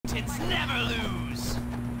Harringtons never lose.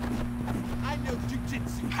 I know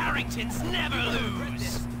jujitsu. Harringtons never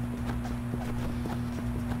lose.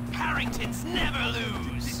 Harringtons never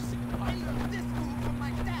lose. I learned this move from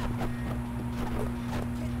my dad.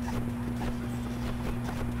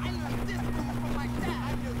 I learned this move from my dad.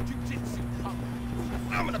 I know jujitsu.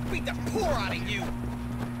 I'm gonna beat the poor out of you.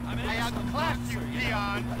 I outclassed you,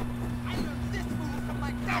 peon. I learned this move from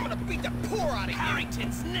my dad. I'm gonna beat the poor out of you.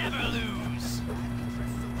 Harringtons never lose.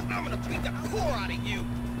 I'm gonna beat the poor out of you.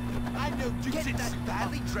 I know jujitsu. Get that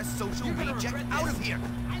badly dressed social reject out of here.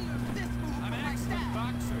 I learned this move from my dad.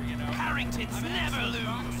 Boxer, you know. Harringtons never lose.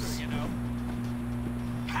 Boxer, you know.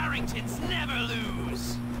 Harringtons never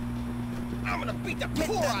lose. I'm gonna beat the Get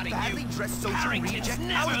poor that out of badly you. dressed social Harringtons reject out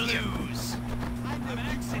never of here. lose. I know I'm an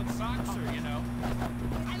excellent boxer, you know.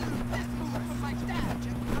 I learned this move from my dad.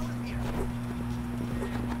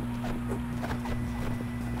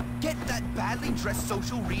 Get that badly dressed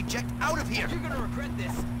social reject out of here. You're gonna regret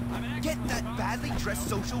this. I'm an Get excellent that boxer. badly dressed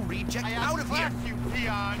social reject I out of here. outclassed you,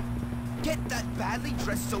 peon. Get that badly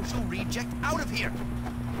dressed social reject out of here.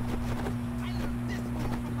 I learned this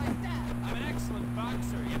move from my dad. I'm an excellent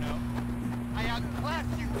boxer, you know. I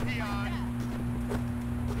outclassed you, peon.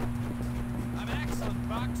 I'm an excellent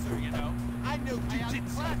boxer, you know. I know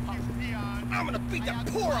jujitsu. Peon. I'm gonna beat the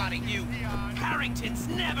poor out of you. Peon. Harringtons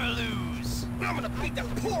never lose. I'm gonna beat the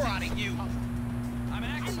poor out of you. I'm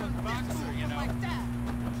an I excellent learned this boxer, move you from my know. dad.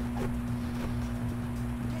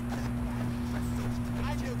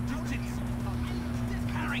 I know jujitsu.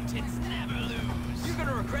 Harringtons never lose. You're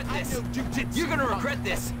gonna regret I this. know jujitsu. You're gonna regret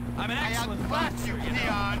this. I'm an I excellent outclassed you, boxer, you know.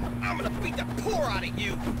 peon. I'm gonna beat the poor out of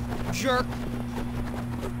you. Jerk.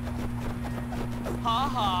 Ha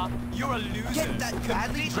ha. You're a loser. Get that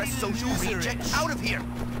badly dressed social reject out of here.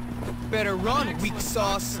 Better I'm an run, excellent weak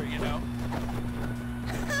sauce. boxer, you know.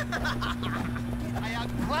 I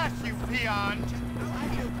outclassed you, peon. I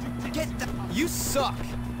know jujitsu. Get that. You suck.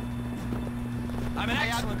 I'm an I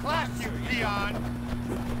excellent outclassed boxer, you, you know. peon.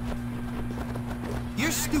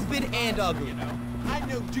 You're stupid and ugly. You know. I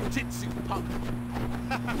know jujitsu, punk.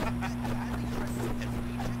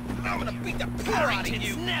 I'm gonna beat the poor out of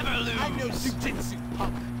you. Harringtons never lose. I know jujitsu,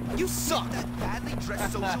 punk. You suck. Get that badly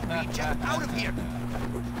dressed social reject out of here.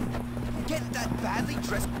 Get that badly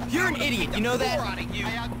dressed. You're an idiot, you know Poor that? out of you.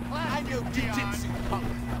 I know jujitsu, punk.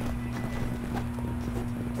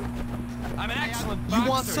 I'm an excellent You boxer,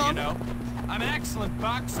 want some? you know. I'm an excellent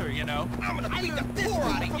boxer, you know. I'm gonna I beat the learned this poor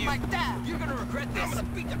move out of from you. my dad. You're gonna regret I'm this. gonna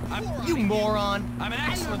beat the poor out You of you. moron. I'm an I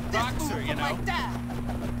excellent learned this boxer, move you from my know. dad.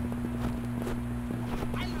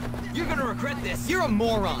 I learned this You're gonna move regret from my this. You're a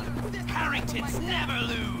moron. This Harringtons never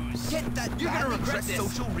lose. Get that You're gonna badly regret dressed this.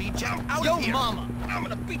 social reject out Yo, of here. mama. I'm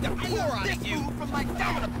gonna beat the I poor learned out this of you. move from my I'm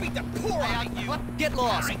dad. gonna beat the poor out of you. Get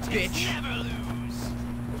lost, Harringtons bitch. never lose.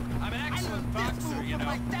 I'm an I excellent learned this boxer, move you from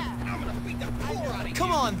my know. dad. I'm gonna beat the poor out of you.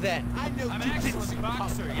 Come on then. I know I'm an jujitsu, excellent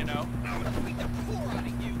boxer, you know. I'm gonna beat the poor out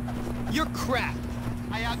of you. You're crap.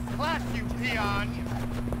 I outclassed you, peon.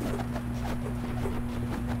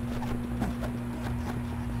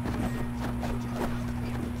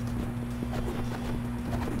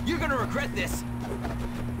 You're gonna regret this.